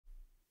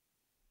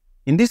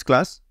In this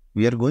class,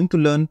 we are going to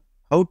learn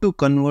how to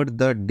convert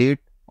the date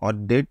or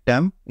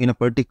datetime in a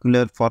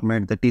particular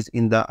format, that is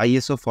in the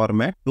ISO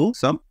format, to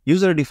some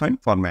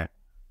user-defined format.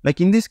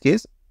 Like in this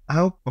case, I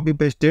have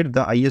copy-pasted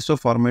the ISO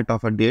format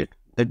of a date,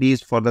 that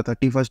is for the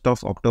 31st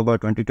of October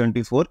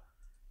 2024.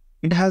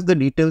 It has the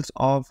details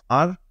of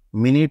hour,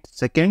 minute,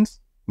 seconds,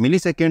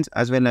 milliseconds,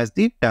 as well as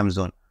the time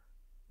zone.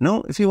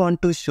 Now, if you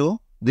want to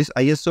show this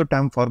ISO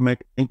time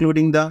format,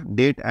 including the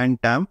date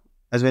and time,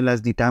 as well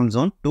as the time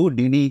zone, to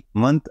DD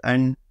month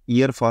and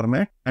year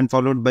format, and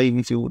followed by,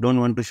 if you don't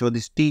want to show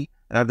this T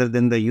rather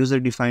than the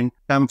user-defined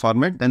time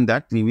format, then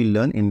that we will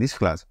learn in this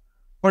class.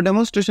 For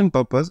demonstration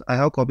purpose, I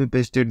have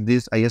copy-pasted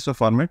this ISO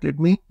format. Let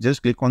me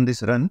just click on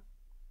this run.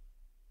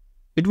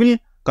 It will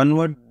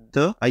convert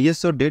the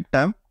ISO date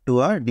time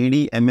to a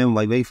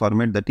DD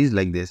format, that is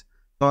like this.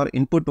 So our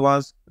input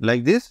was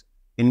like this,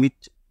 in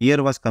which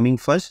year was coming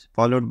first,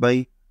 followed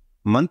by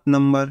month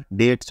number,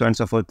 date, so and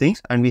so forth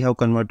things, and we have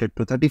converted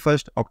to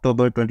 31st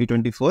October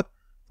 2024,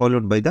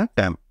 followed by the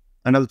time.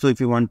 And also if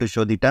you want to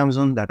show the time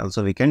zone, that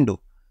also we can do.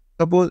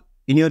 Suppose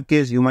in your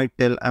case, you might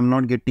tell, I'm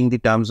not getting the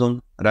time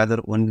zone, rather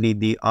only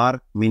the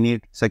hour,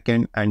 minute,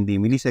 second and the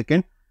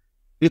millisecond.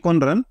 Click on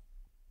run.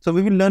 So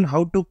we will learn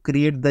how to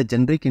create the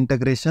generic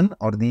integration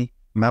or the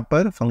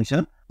mapper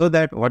function, so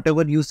that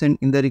whatever you send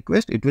in the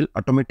request, it will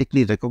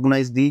automatically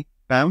recognize the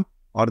time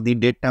or the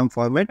date time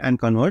format and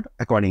convert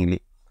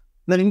accordingly.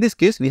 Then in this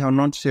case, we have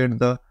not shared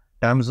the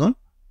time zone,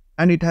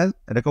 and it has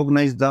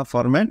recognized the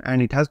format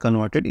and it has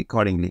converted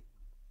accordingly.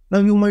 Now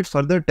you might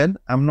further tell,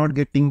 I'm not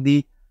getting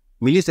the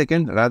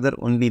millisecond, rather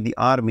only the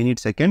hour, minute,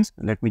 seconds.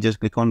 Let me just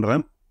click on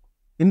run.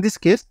 In this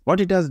case, what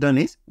it has done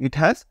is, it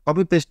has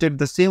copy pasted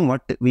the same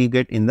what we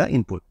get in the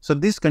input. So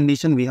this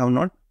condition we have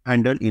not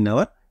handled in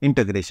our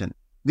integration.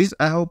 This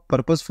I have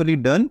purposefully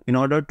done in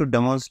order to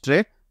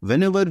demonstrate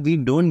whenever we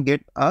don't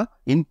get a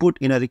input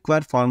in a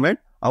required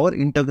format, our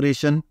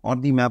integration or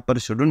the mapper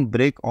shouldn't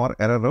break or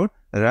error out.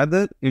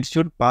 Rather, it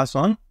should pass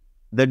on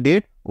the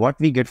date what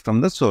we get from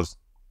the source.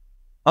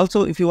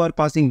 Also, if you are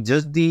passing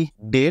just the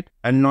date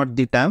and not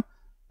the time,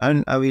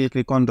 and I will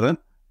click on run,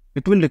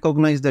 it will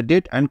recognize the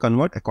date and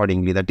convert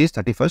accordingly, that is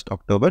 31st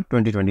October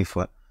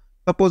 2024.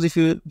 Suppose if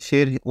you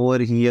share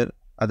over here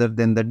other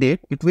than the date,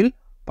 it will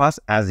pass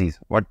as is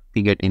what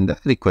we get in the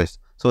request,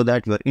 so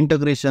that your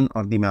integration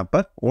or the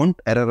mapper won't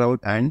error out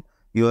and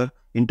your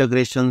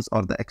integrations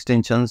or the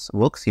extensions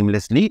work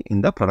seamlessly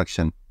in the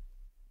production.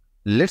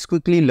 Let's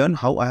quickly learn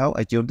how I have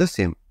achieved the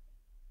same.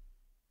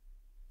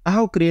 I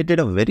have created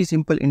a very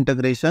simple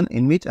integration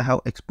in which I have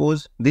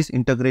exposed this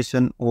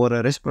integration over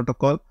a REST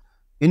protocol,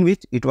 in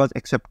which it was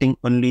accepting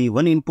only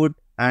one input,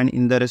 and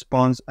in the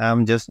response I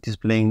am just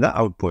displaying the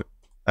output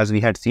as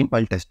we had seen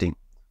while testing.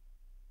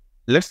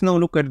 Let's now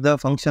look at the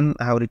function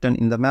I have written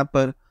in the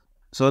mapper,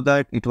 so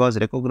that it was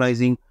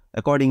recognizing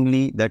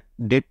accordingly that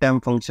date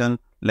time function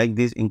like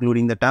this,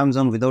 including the time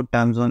zone, without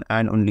time zone,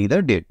 and only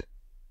the date.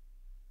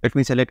 Let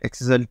me select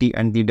XSLT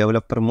and the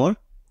developer mode.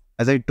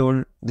 As I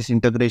told, this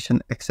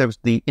integration accepts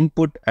the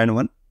input and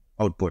one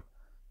output.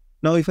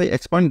 Now if I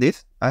expand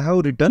this, I have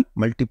written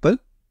multiple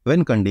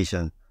when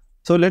conditions.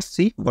 So let's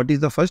see what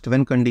is the first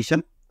when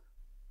condition.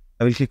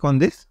 I will click on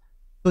this.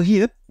 So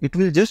here it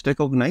will just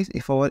recognize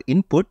if our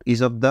input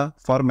is of the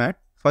format,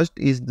 first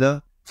is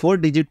the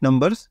 4-digit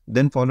numbers,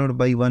 then followed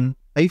by one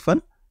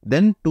hyphen,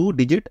 then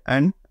 2-digit,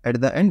 and at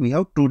the end we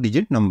have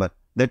 2-digit number.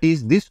 That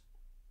is this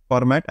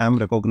format I am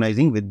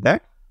recognizing with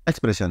that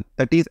expression.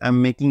 That is, I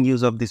am making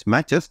use of these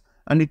matches,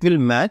 and it will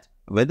match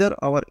whether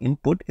our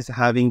input is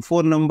having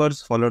 4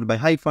 numbers followed by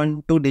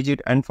hyphen,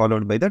 2-digit, and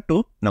followed by the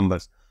 2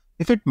 numbers.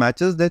 If it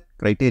matches that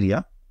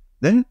criteria,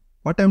 then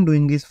what I am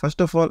doing is,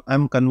 first of all, I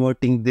am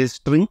converting this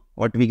string,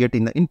 what we get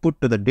in the input,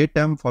 to the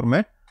datetime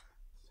format.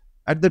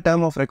 At the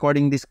time of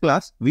recording this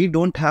class, we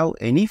don't have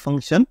any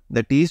function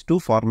that is to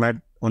format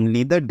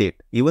only the date.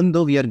 Even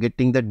though we are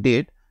getting the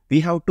date, we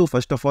have to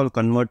first of all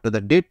convert to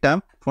the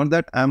datetime. For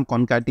that, I am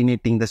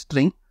concatenating the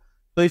string.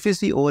 So if you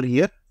see over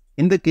here,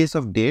 in the case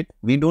of date,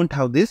 we don't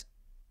have this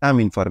time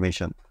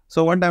information.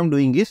 So what I am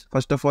doing is,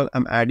 first of all, I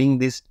am adding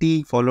this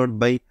T followed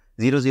by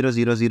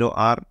 0000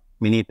 hour,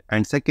 minute,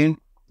 and second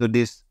to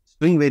this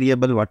string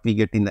variable what we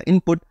get in the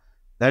input,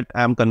 that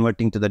I am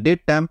converting to the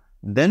datetime.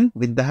 Then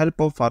with the help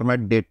of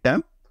format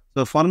datetime,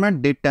 so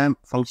format datetime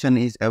function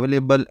is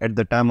available at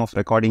the time of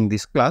recording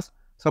this class.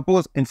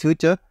 Suppose in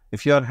future,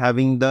 if you are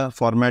having the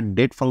format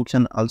date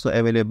function also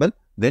available,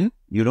 then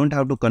you don't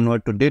have to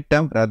convert to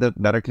datetime, rather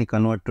directly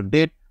convert to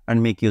date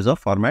and make use of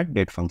format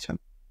date function.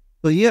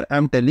 So here I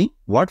am telling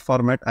what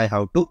format I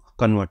have to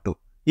convert to.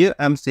 Here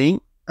I am saying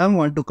I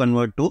want to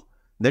convert to,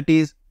 that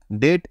is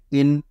date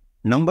in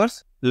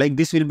numbers, like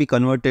this will be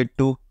converted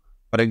to,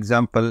 for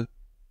example,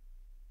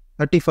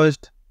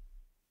 31st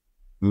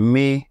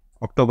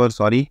October,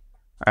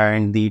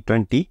 and the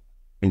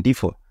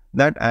 2024.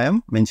 That I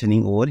am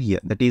mentioning over here,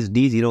 that is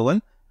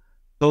D01.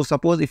 So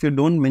suppose if you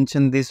don't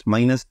mention this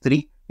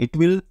 -3, it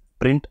will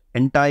print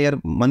entire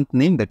month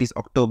name, that is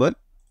October.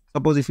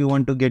 Suppose if you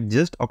want to get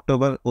just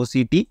October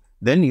OCT,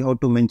 Then you have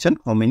to mention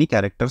how many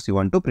characters you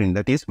want to print.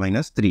 That is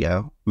 -3 I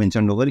have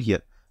mentioned over here.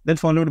 Then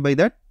followed by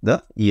that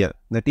the year.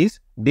 That is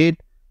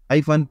date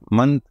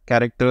 -month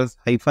characters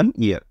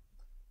 -year.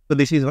 So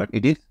this is what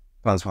it is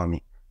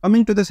transforming.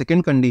 Coming to the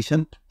second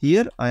condition,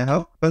 here I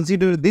have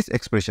considered this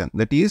expression.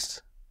 That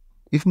is,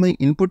 if my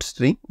input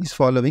string is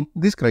following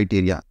this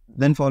criteria,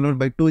 then followed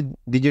by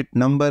 2-digit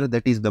number,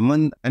 that is the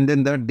month, and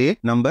then the date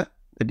number,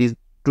 that is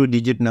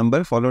 2-digit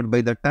number, followed by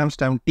the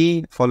timestamp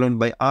T, followed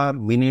by R,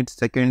 minutes,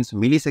 seconds,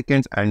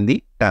 milliseconds, and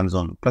the time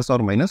zone, plus or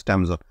minus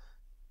time zone.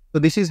 So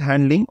this is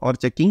handling or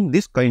checking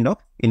this kind of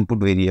input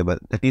variable,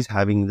 that is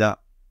having the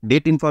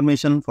date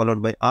information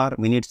followed by R,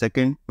 minute,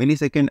 second,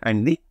 millisecond,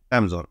 and the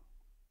time zone.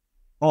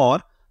 Or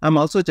I'm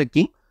also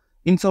checking,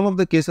 in some of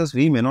the cases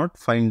we may not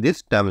find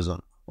this time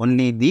zone,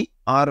 only the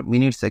R,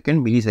 minute,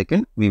 second,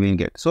 millisecond we will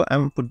get. So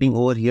I'm putting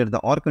over here the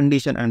OR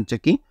condition and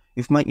checking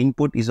if my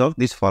input is of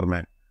this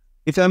format.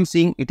 If I'm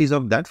seeing it is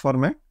of that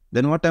format,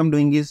 then what I'm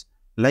doing is,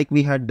 like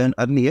we had done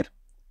earlier,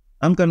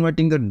 I'm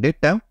converting the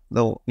date time,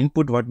 the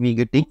input what we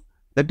getting,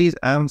 that is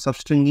I am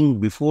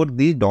substringing before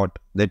the dot,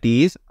 that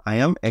is I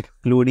am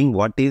excluding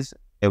what is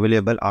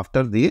available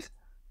after this,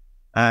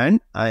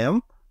 and I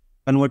am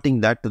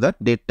converting that to the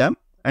date time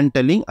and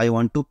telling I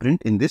want to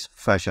print in this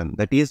fashion,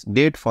 that is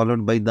date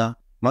followed by the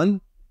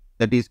month,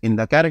 that is in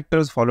the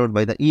characters, followed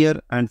by the year,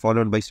 and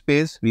followed by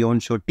space. We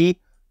won't show T,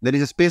 there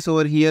is a space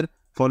over here,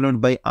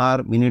 followed by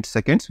R, minutes,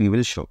 seconds we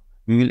will show.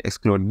 We will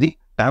exclude the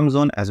time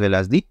zone as well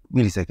as the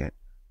millisecond.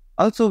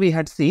 Also we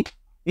had seen,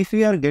 if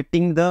we are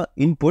getting the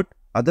input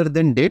other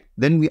than date,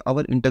 then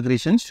our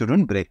integration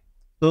shouldn't break.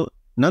 So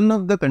none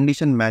of the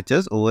condition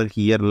matches over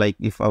here, like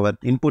if our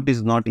input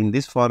is not in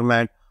this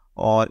format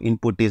or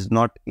input is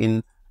not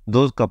in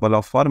those couple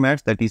of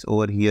formats, that is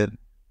over here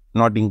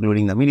not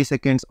including the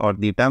milliseconds or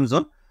the time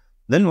zone,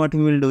 then what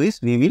we will do is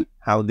we will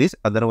have this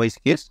otherwise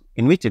case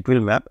in which it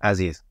will map as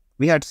is.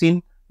 We had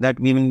seen that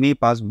when we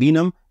pass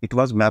beenum, it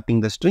was mapping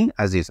the string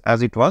as is,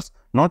 as it was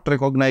not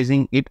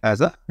recognizing it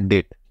as a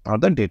date or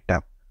the date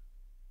time.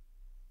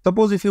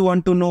 Suppose if you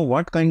want to know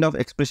what kind of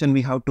expression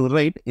we have to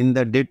write in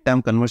the date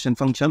time conversion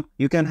function,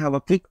 you can have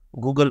a quick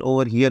Google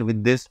over here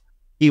with this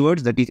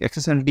keywords, that is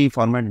XSLT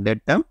format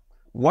date time.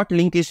 What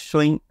link is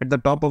showing at the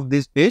top of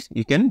this page,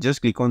 you can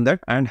just click on that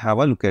and have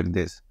a look at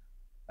this.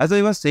 As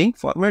I was saying,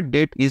 format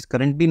date is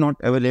currently not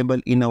available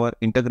in our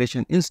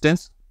integration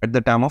instance at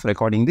the time of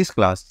recording this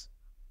class.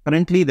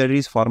 Currently there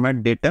is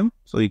format date time,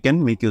 so you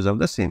can make use of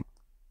the same.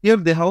 Here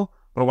they have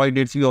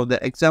provided few of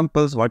the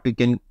examples what you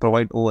can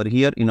provide over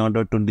here in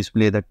order to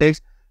display the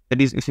text. That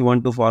is, if you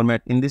want to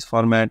format in this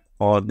format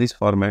or this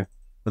format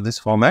or this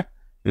format,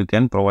 you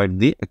can provide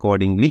the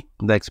accordingly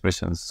the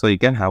expressions. So you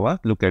can have a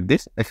look at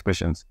these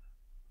expressions.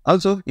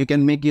 Also, you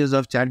can make use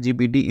of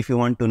ChatGPT if you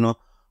want to know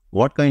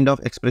what kind of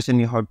expression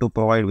you have to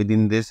provide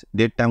within this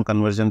date time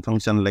conversion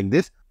function like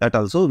this. That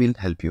also will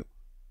help you.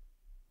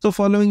 So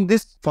following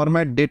this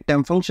format date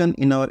time function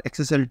in our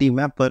XSLT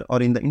mapper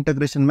or in the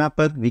integration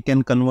mapper, we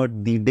can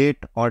convert the date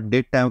or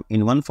date time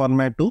in one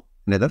format to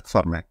another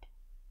format.